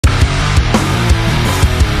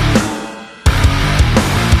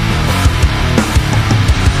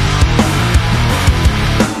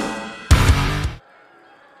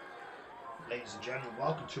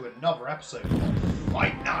to another episode of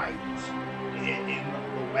Fight Night here in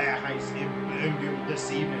the warehouse in Birmingham this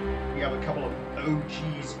evening. We have a couple of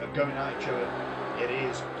OGs going at each other. It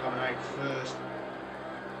is coming out first,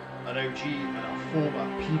 an OG and a former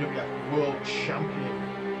PWF World Champion.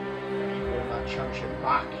 He won that championship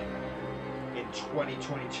back in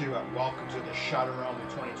 2022 and welcome to the Shadow Realm in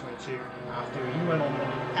 2022 after he went on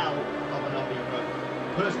one hell of an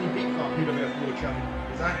unbeaten. Personally beat our PWF World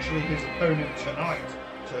Champion is actually his opponent tonight.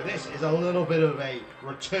 So this is a little bit of a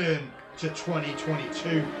return to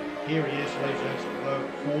 2022. Here he is, ladies and gentlemen, the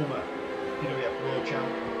former PWF World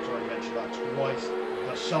Champion. Sorry I mentioned that twice.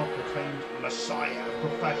 The self-proclaimed messiah of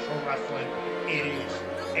professional wrestling. It is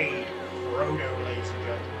Aidfrodo, ladies and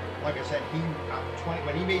gentlemen. Like I said,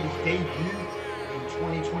 when he made his debut in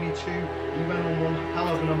 2022, he went on one hell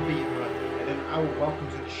of an unbeaten run. And then our welcome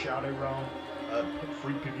to the Shadow Realm.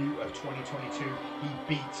 Free preview of 2022, he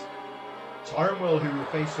beat Tyrant Will, who will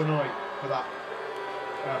face tonight for that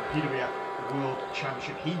PWF World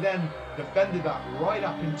Championship. He then defended that right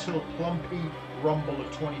up until Plumpy Rumble of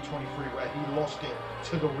 2023, where he lost it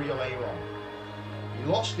to the real Aaron. He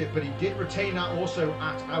lost it, but he did retain that also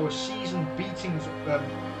at our season beatings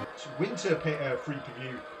winter free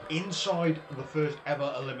preview inside the first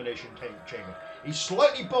ever elimination chamber. He's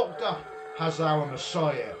slightly bulked up, has our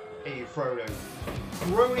messiah Aidfrodo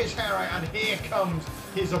grown his hair out, and here comes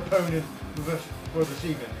his opponent for this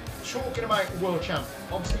evening. Talking about world champ,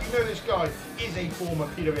 obviously you know this guy is a former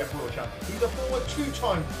PWF world champ. He's a former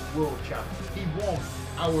two-time world champ. He won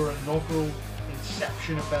our inaugural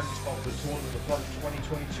inception event of the Tournament of Blood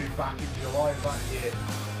 2022 back in July of that year.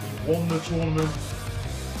 He won the tournament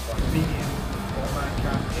by beating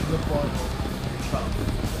Cat in the final to become the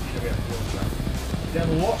PWF world champ. Then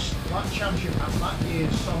lost that championship at that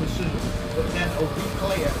year's Summer Sizzle, but then a week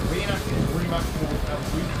later reenacted his rematch forward and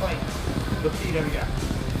reclaimed the PWF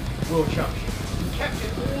World Championship. He kept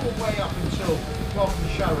it all the way up until the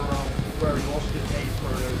Shadow Realm, where he lost it to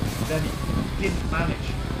Aidfrodo. Then he didn't manage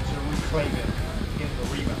to reclaim it in the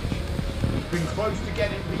rematch. He's been close to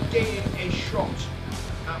regaining a shot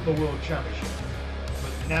at the World Championship,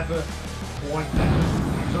 but never quite there.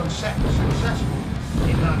 He was unsuccessful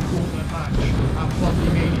in that gauntlet match at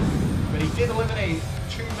Plumpy Mania, but he did eliminate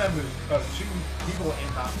two people in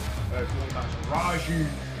that gauntlet match, Raju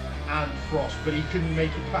and Frost, but he couldn't make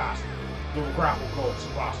it past the grapple god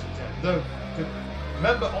Sebastian. The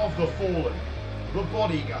member of the Fallen, the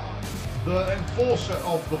bodyguard, the enforcer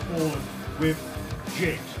of the Fallen with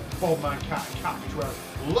Jigs, Bobman Cat, and Capital,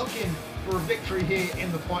 looking for a victory here in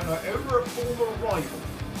the Fight Night over a former rival.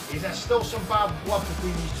 Is there still some bad blood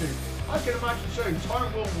between these two? I can imagine so.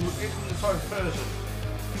 Tyrant Will isn't the type of person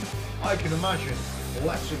I can imagine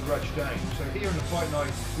lets a grudge down. So here in the Fight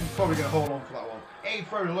Night, he's probably going to hold on for that one.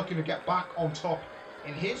 Aidfrodo looking to get back on top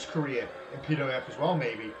in his career in PWF as well,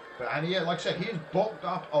 maybe. But yeah, like I said, he has bulked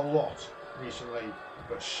up a lot recently,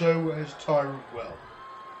 but so has Tyrant Will.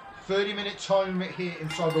 30-minute time limit here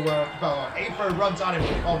inside the warehouse. Aidfrodo runs at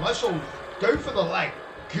him. Oh, nice all go for the leg.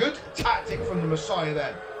 Good tactic from the Messiah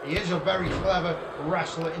then. He is a very clever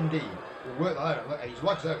wrestler indeed. We'll work that out. Look, he's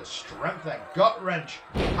like that strength there. Gut wrench.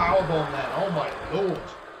 Powerbomb then. Oh my lord.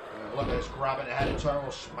 Look at this, grabbing the head of Tyrant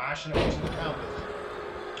Will, smashing it into the canvas.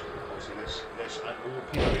 Obviously this and all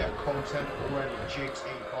PWF content already, Jigs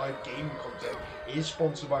 85 gaming content, is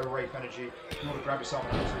sponsored by Rafe Energy. If you want to grab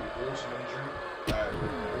yourself an absolutely awesome energy,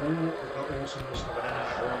 all the awesomeness of an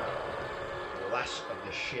energy drink, less of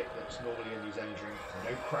the shit that's normally in these energy drinks,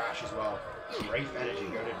 no crash as well. Rafe Energy,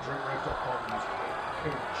 go to drinkrafe.com, use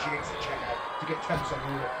code Jigs to check out to get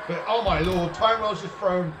 10% order. But oh my lord, Tyrant Will's just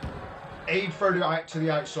thrown Aidfrodo out to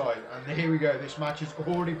the outside, and here we go. This match is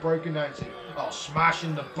already broken down. Oh,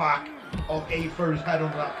 smashing the back of Aidfrodo's head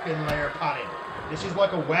onto that thin layer of padding. This is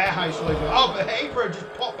like a warehouse like that. Oh, but Aidfrodo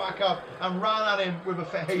just popped back up and ran at him with a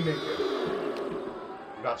haymaker.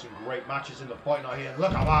 We've had some great matches in the Fight Night here, and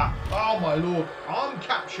look at that. Oh my lord, arm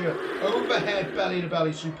capture, overhead belly to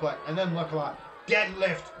belly suplex, and then look at that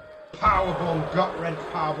deadlift, powerbomb, gut wrench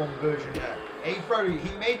powerbomb version there. Aidfrodo,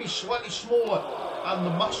 he may be slightly smaller, and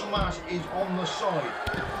the muscle mass is on the side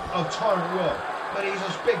of Tyrant Will, but he's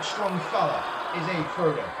a big strong fella, is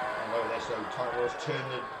Aidfrodo. And look at this though, Tyrant Will's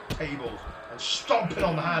turning the tables and stomping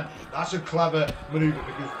on the hand. That's a clever maneuver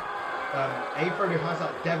because Aidfrodo has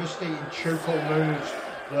that devastating chokehold known as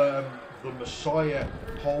the Messiah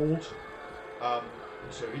hold.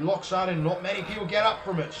 So he locks that in, not many people get up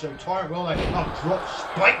from it, so Tyrant Will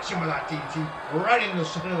spikes him with that DDT right in the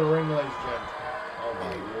center of the ring, ladies and gents. Oh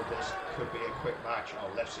my lord, this could be a quick match.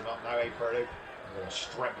 I'll lift him up now, Aidfrodo.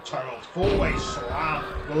 Straight the Tyrant four-way slam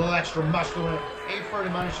with a little extra muscle in it.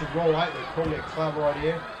 Aidfrodo managed to roll out there, probably a clever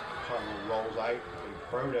idea. Tyrant rolls out,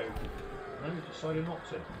 Aidfrodo. No, he decided not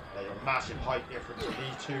to. There's a massive height difference in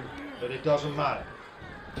these two, but it doesn't matter.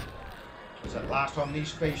 As I said, last time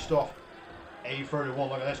these faced off, Aidfrodo won.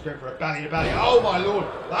 Look at this, going for a belly to belly. Oh my lord,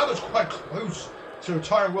 that was quite close. So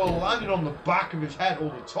Tyrant Will landed on the back of his head, or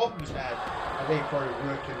the top of his head, and Aidfrodo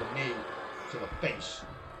working the knee to the face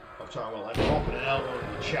of Tyrant Will, and dropping an elbow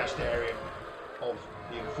in the chest area of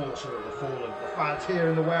the enforcer of the fallen. The fans here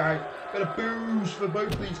in the warehouse, bit of boos for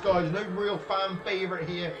both of these guys. No real fan favourite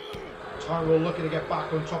here. Tyrant Will looking to get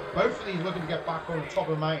back on top. Both of these looking to get back on the top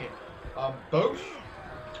of the mountain. Both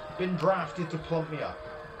been drafted to plump me up.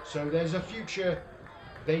 So there's a future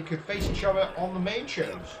they could face each other on the main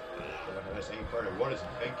shows. Look at this Aidfrodo. What is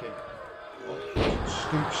he thinking? Oh,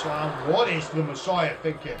 scoop slam. What is the Messiah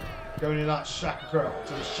thinking? Going in that second curve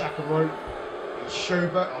to the second rope. He's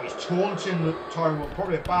showboat. Oh, he's taunting the Tyrant Will.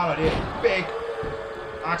 Probably a bad idea. Big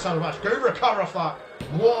axe handle match. Go for a cover off that.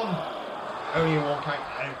 One. Only a one count.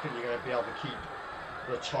 I don't think you're going to be able to keep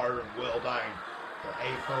the Tyrant Will down. But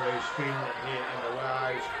Aidfrodo's feeling it here in the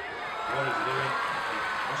warehouse. What is he doing?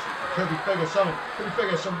 Could be figure something. Could be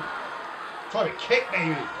figure some type of kick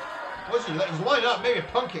maybe. What's he? He's lining up. Maybe a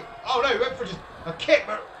punk kick. Oh no, he went for just a kick,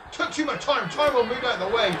 but took too much time. Tyrant Will moved out of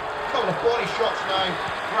the way. A couple of body shots now.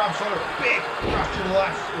 Grabs on it. Big crash to the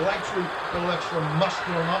left. Leg sweep. A little extra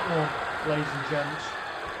muscle on that one, ladies and gents.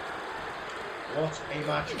 What a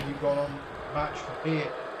match we've got on match for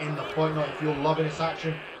here in the Fight Night. If you're loving this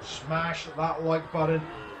action, smash that like button,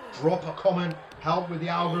 drop a comment, help with the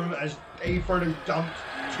algorithm as Aidfrodo dumped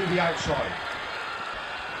to the outside.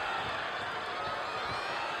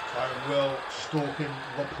 Tyrant Will stalking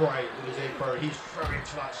the prey with his Aidfrodo. He's thrown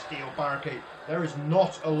into that steel barricade. There is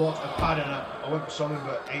not a lot of pad in it. I went for something,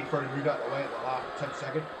 but Aidfrodo moved out of the way at the last 10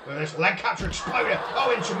 seconds. With this leg capture exploded.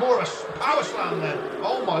 Oh, into more of a power slam then.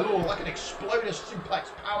 Oh my lord, like an exploder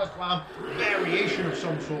suplex power slam variation of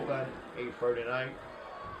some sort then. Aidfrodo now.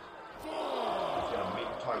 He's going to meet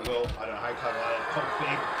Tyrant Will. I don't know how Tyrant Will had a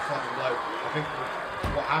big clubbing blow. I think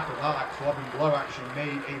what happened, that clubbing blow actually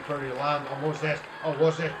made Aidfrodo land on what's this? Oh,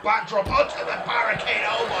 what's this? Backdrop onto the barricade.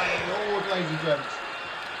 Oh my lord, ladies and gents.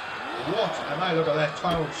 What? And now look at this.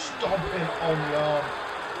 Tyrant Will stomping on the arm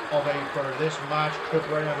of Aidfrodo. This match could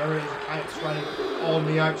bring him. There is a count 20 on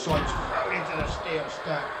the outside. Thrown into the steel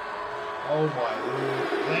step. Oh my lord.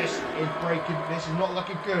 This is breaking. This is not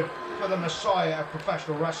looking good for the Messiah of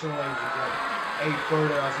professional wrestling, ladies and gentlemen.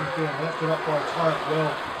 Aidfrodo as he's being lifted up by Tyrant Will.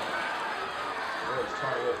 What is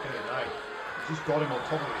Tyrant Will doing now? He's just got him on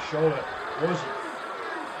top of his shoulder. Was he?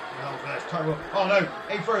 No, there's Tyrant Will. Oh no,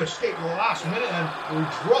 Aidfrodo escaped at the last minute then. Or he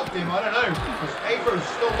dropped him, I don't know. Because Aidfrodo's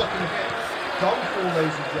still looking a bit done for,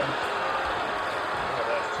 ladies and gentlemen. Oh,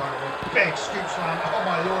 there's Tyrant Will. Big scoop slam. Oh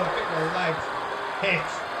my lord, I think the legs hit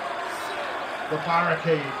the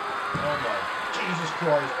barricade. Oh my Jesus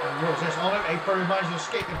Christ. And what was this? Oh no, Aidfrodo managed to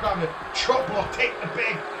escape the grab. Chop block, take the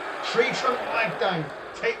big tree trunk leg down.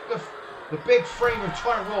 Take the big frame of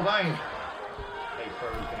Tyrant Will down.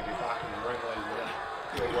 Aidfrodo's going to be back in the ring, ladies and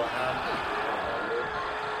gentlemen. Big right hand.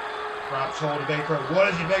 Grabs hold of Aidfrodo. What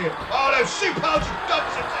is he making? Oh no, Supel just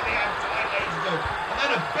dumps it to the outside, ladies and gentlemen. And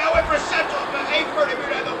then a bell for a senton, but Aidfrodo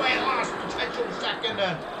moved out of the way at last potential second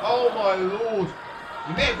then. Oh my lord.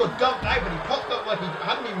 He may have got dumped out, but he popped up like he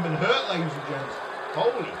hadn't even been hurt, ladies and gents.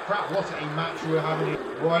 Holy crap, what a match we're having here,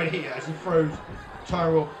 right here as he throws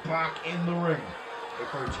Tyrant Will back in the ring.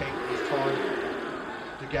 Aidfrodo taking his time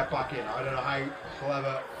to get back in. I don't know how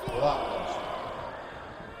clever that was.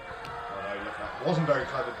 It wasn't very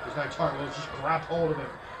clever because now Tyrant Will just grabbed hold of him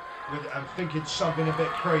and thinking something a bit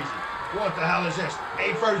crazy. What the hell is this?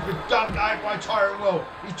 Aidfrodo's been dumped out by Tyrant Will.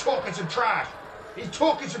 He's talking some trash. He's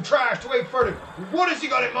talking some trash to Aidfrodo. What has he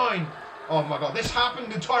got in mind? Oh my god, this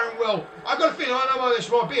happened to Tyrant Will. I've got a feeling I know why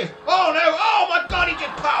this might be. Oh no, oh my god, he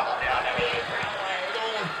just powered it on me.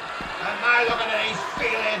 And now look at it, he's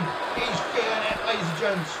feeling it, ladies and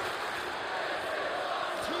gents.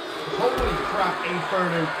 Holy crap,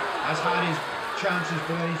 Aidfrodo has had his chances,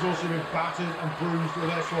 but then he's also been battered and bruised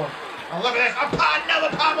with this one. And look at this,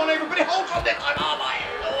 another palm on over, but he holds on this time. Oh my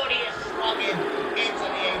lord, he is slung into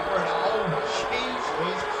the Aidfrodo. Oh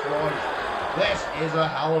Jesus Christ. This is a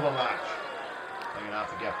hell of a match. They're going to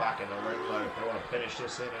have to get back in the ring though if they want to finish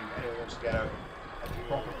this in and anyone wants to get a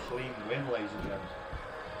proper clean win, ladies and gentlemen.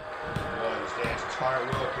 What is this?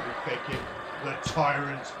 Tyrant Will could be faking the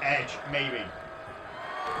Tyrant's Edge, maybe.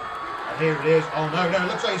 And here it is. Oh no,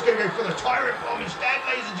 looks like he's going to go for the Tyrant Bomb instead,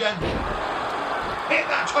 ladies and gentlemen. Hit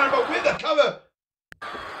that Tyrant Bomb with the cover.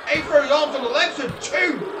 Aidfrodo's arms on the legs of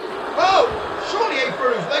two. Oh, Surely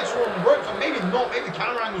Aidfrodo's legs were on the ropes, and maybe not. Maybe the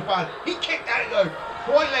camera angle was bad. He kicked out though.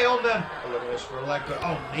 Quite late on then. Oh, look at this for a leg, but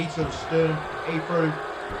oh, knee to the sternum. Aidfrodo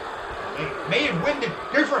may have winded.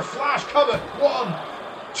 Go for a flash cover. 1,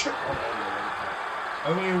 2. Oh,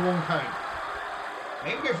 only a 1 count.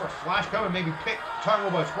 Maybe go for a flash cover. Maybe pick Tyrant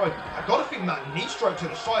Will by surprise. I got to think that knee strike to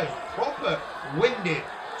the side is proper winded.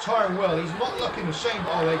 Tyrant Will. He's not looking the same.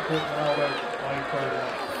 Oh, they caught an elbow. Aidfrodo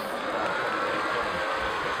there.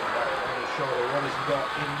 Shoulder. What has he got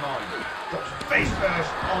in mind? Drops face first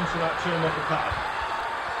onto that turnbuckle pad.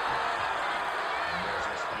 And there's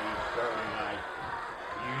this Aidfrodo now.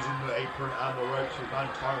 Using the apron and the ropes with man.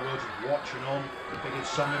 Tyrant Will just watching on. I think it's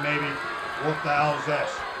something maybe. What the hell is this?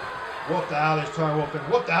 What the hell is Tyrant Will thinking?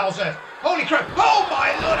 What the hell is this? Holy crap! Oh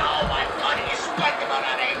my lord! Oh my god! He spiked him on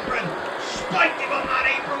that apron! Spiked him on that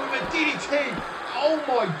apron with a DDT! Oh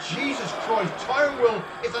my Jesus Christ! Tyrant Will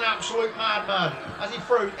is an absolute madman as he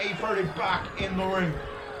throws Aidfrodo back in the ring.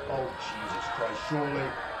 Oh Jesus Christ! Surely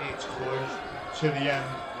it's close to the end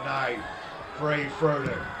now for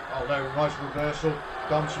Aidfrodo. Oh no! Nice reversal.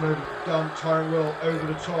 Dumps him over. Dump Tyrant Will over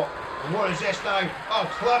the top. And what is this now? Oh,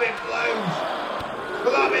 clubbing blows!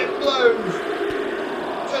 Clubbing blows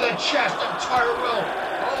to the chest of Tyrant Will.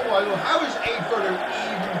 Oh my lord! How is Aidfrodo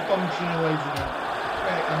even functioning, ladies and gentlemen?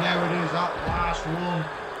 And there it is, that last one.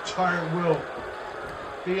 Tyrant Will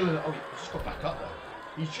feeling it. Oh, he's just got back up though.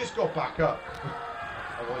 He's just got back up.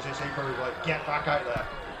 And what is this? Aidfrodo like, get back out there.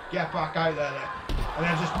 Get back out there. And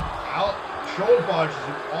then just out, shoulder barges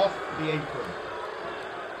him off the apron.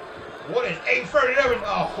 What is Aidfrodo doing?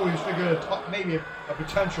 Oh, I thought he was figuring maybe a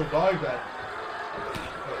potential dive then.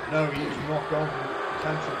 But no, he is not going for a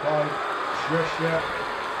potential dive just yet.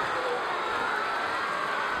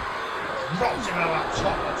 Drops him out that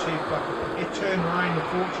top of the team back. It turned around,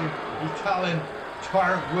 unfortunately. He's telling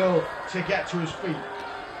Tyrant Will to get to his feet.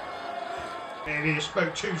 Maybe he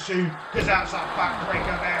spoke too soon, because that's that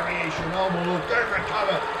backbreaker variation. Oh my lord, don't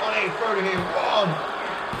recover on Aidfrodo here. 1,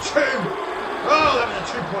 2. Oh, that was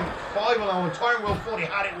a 2.5 on that one. Tyrant Will thought he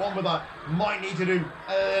had it won with that. Might need to do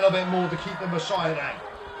a little bit more to keep the Messiah down.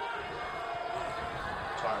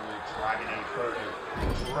 Tyrant Will dragging Aidfrodo.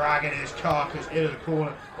 Dragging his carcass into the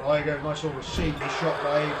corner. Well, there you go, nice little receipt. He's shot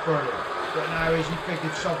by Aidfrodo. But now is he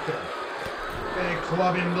figured something? Big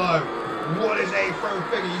clubbing blow. What is Aidfrodo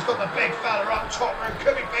figured? He's got the big fella up top rope.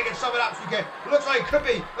 Could be figured something absolutely good. Looks like it could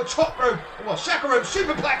be a top rope. Well, second rope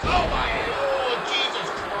superplex. Oh my lord, Jesus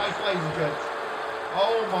Christ, ladies and gents.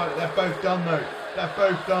 Oh my, they're both done though. They're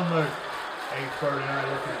both done though. Aidfrodo now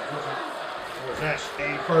looking. What's this?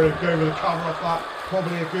 Aidfrodo going with a cover off that.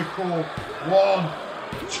 Probably a good call. 1,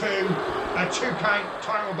 2, a 2 count.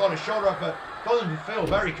 Tyrant got his shoulder up, but doesn't feel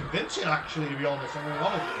very convincing actually, to be honest. I'm going to be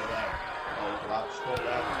honest with you there. Oh, look at that spot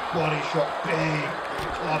there. Body shot, big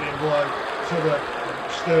clubbing blow to the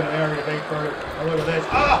sternum area of Aidfrodo. And look at this.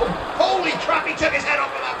 Oh, holy crap, he took his head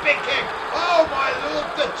off with that big kick. Oh my lord,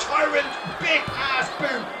 the Tyrant big ass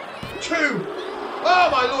boot. 2. Oh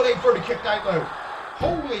my lord, Aidfrodo kicked out though.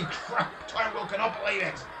 Holy crap, Tyrant Will cannot believe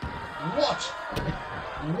it. What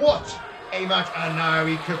a match. And now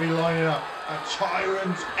he could be lining up a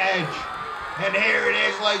Tyrant's Edge. And here it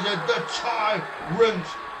is, ladies and gentlemen, the Tyrant's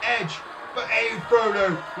Edge for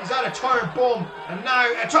Aidfrodo. He's had a Tyrant Bomb and now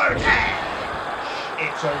a Tyrant Edge.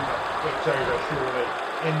 It's over. It's over, surely.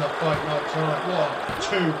 In the fight night tonight. 1,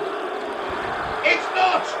 2. It's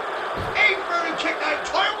not! Aidfrodo kicked out.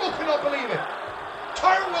 Tyrant Will cannot believe it.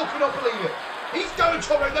 Tyrant Will cannot believe it. He's going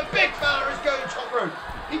top rope. The big fella is going top rope.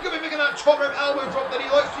 He could be making that top rope elbow drop that he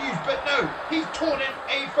likes to use, but no. He's torn in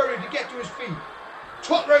Aidfrodo to get to his feet.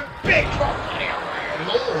 Top rope, big drop. Oh,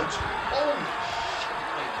 Lord. Holy shit.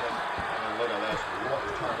 Oh, look at this. What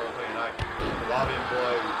is Tyrant Will doing now? Clubbing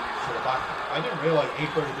blow to the back. I didn't realise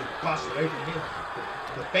Aidfrodo just busted open here.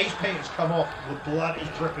 The face paint has come off. The blood is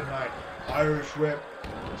dripping now. Irish whip.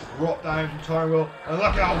 Drop down from Tyrant Will. And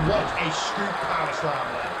look at what a scoop power slam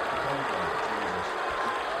there.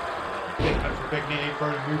 Big man for a big knee.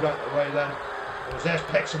 Aidfrodo moved out of the way then. What was this?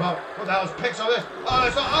 Picks him up. What the hell is picks up this? Oh,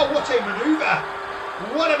 it's like, oh, what a manoeuvre!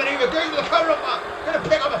 What a manoeuvre! Going to the cover up that. Going to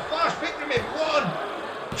pick up a flash victory in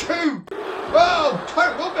 1, 2. Oh,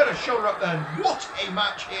 Tyrant Will get a shoulder up then. What a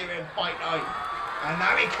match here in Fight Night. And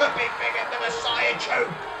now he could be figured the Messiah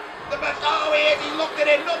choke. Oh, he is. He locked it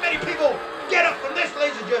in. Not many people get up from this,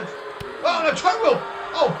 ladies and gents. Oh, no, Tyrant Will.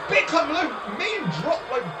 Oh, big club below. Made him drop,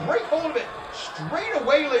 like, break hold of it. Straight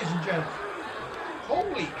away, ladies and gents.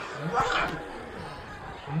 Holy crap.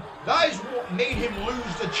 That is what made him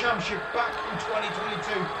lose the championship back in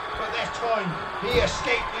 2022. But this time, he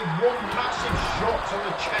escaped with one massive shot to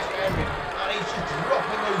the chest area. And he's just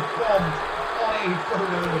dropping those bombs on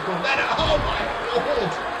Aidfrodo in the corner. Then, oh my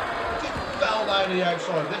lord! Just fell down to the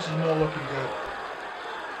outside. This is not looking good.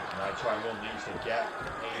 Now Tyrant Will needs to get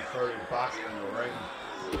Aidfrodo back in the ring.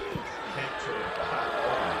 Kick to the back.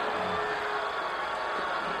 Oh my god.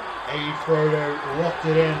 Aidfrodo locked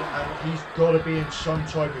it in, and he's got to be in some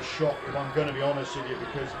type of shock, if I'm going to be honest with you,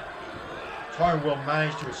 because Tyrant Will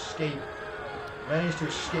managed to escape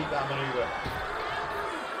that maneuver.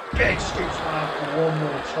 Big scoop slam one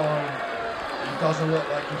more time. He doesn't look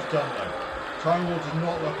like he's done though. Tyrant Will does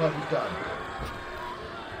not look like he's done.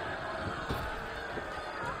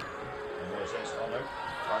 And what is this? Oh no.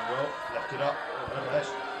 Tyrant Will left it up. Whatever this.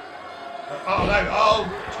 Oh no. Oh,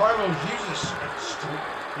 Tyrant Will uses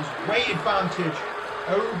his weight advantage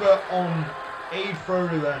over on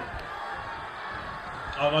Aidfrodo then.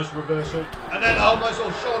 Oh, nice reversal. And then, oh, nice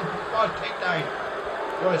little shoulder guard takedown.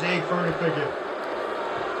 What is Aidfrodo figure?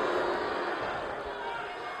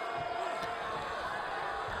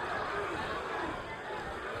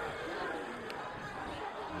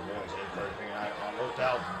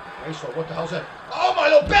 What the hell's that? Oh my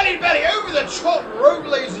lord, belly to belly over the top rope,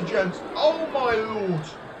 ladies and gents. Oh my lord.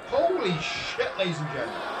 Holy shit, ladies and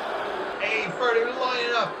gents. Aidfrodo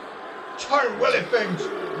lining up. Tyrant Will things.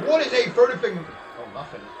 What is Aidfrodo thinking? Oh,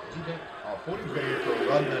 nothing. Is he doing? Oh, I thought he was going for a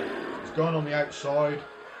run then. He's gone on the outside.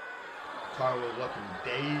 Tyrant Will looking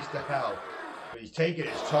dazed to hell. But he's taking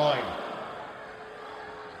his time.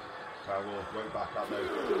 Tyrant Will right back up though.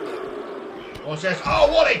 What's this?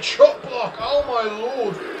 Oh, what a chop block! Oh my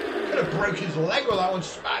lord! Could have broke his leg with that one,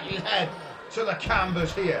 spat his head to the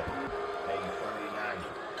canvas here. Aidfrodo now.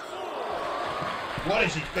 What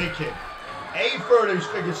is he thinking? Aidfrodo's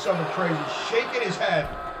figured something crazy, shaking his head.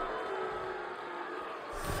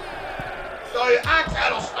 So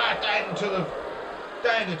Axel smack down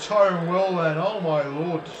to Tyrant Will then. Oh my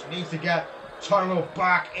lord! Just needs to get Tyrant Will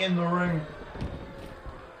back in the ring.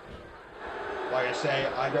 Like I say,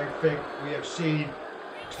 I don't think we have seen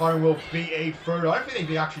Tyrant Will beat Aidfrodo. I don't think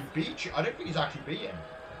they actually beat you. I don't think he's actually beat him.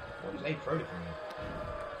 What was Aidfrodo for me?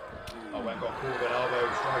 Oh, went got caught with an elbow,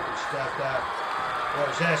 striking step there. What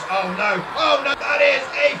is this? Oh no! Oh no! That is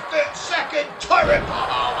a second Tyrant.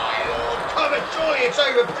 Oh my lord! Cover, surely it's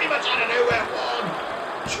over. Pretty much out of nowhere.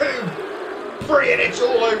 1, 2, 3, and it's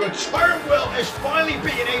all over. Tyrant Will is finally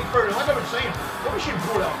beating Aidfrodo. Like I was saying, probably should have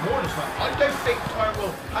brought it up more this time. I don't think Tyrant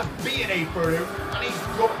Will has beaten Aidfrodo, and he's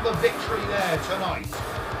got the victory there tonight.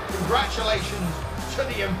 Congratulations to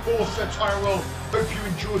the Enforcer, Tyrant Will. Hope you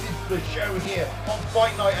enjoyed the show here on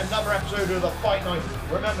Fight Night, another episode of the Fight Night.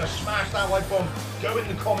 Remember, smash that like button, go in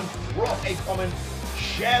the comments, drop a comment,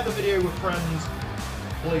 share the video with friends.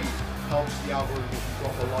 Please helps the algorithm if you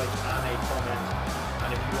drop a like and a comment.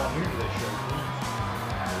 And if you are new to this show, please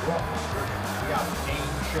drop a subscription. We have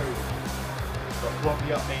main shows, the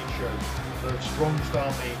Floppy Up main show, the Strong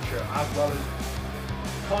Style main show, as well as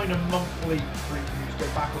kind of monthly previews. Go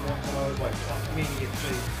back and watch some others like Plus Mania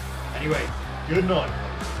 2. Anyway, good night.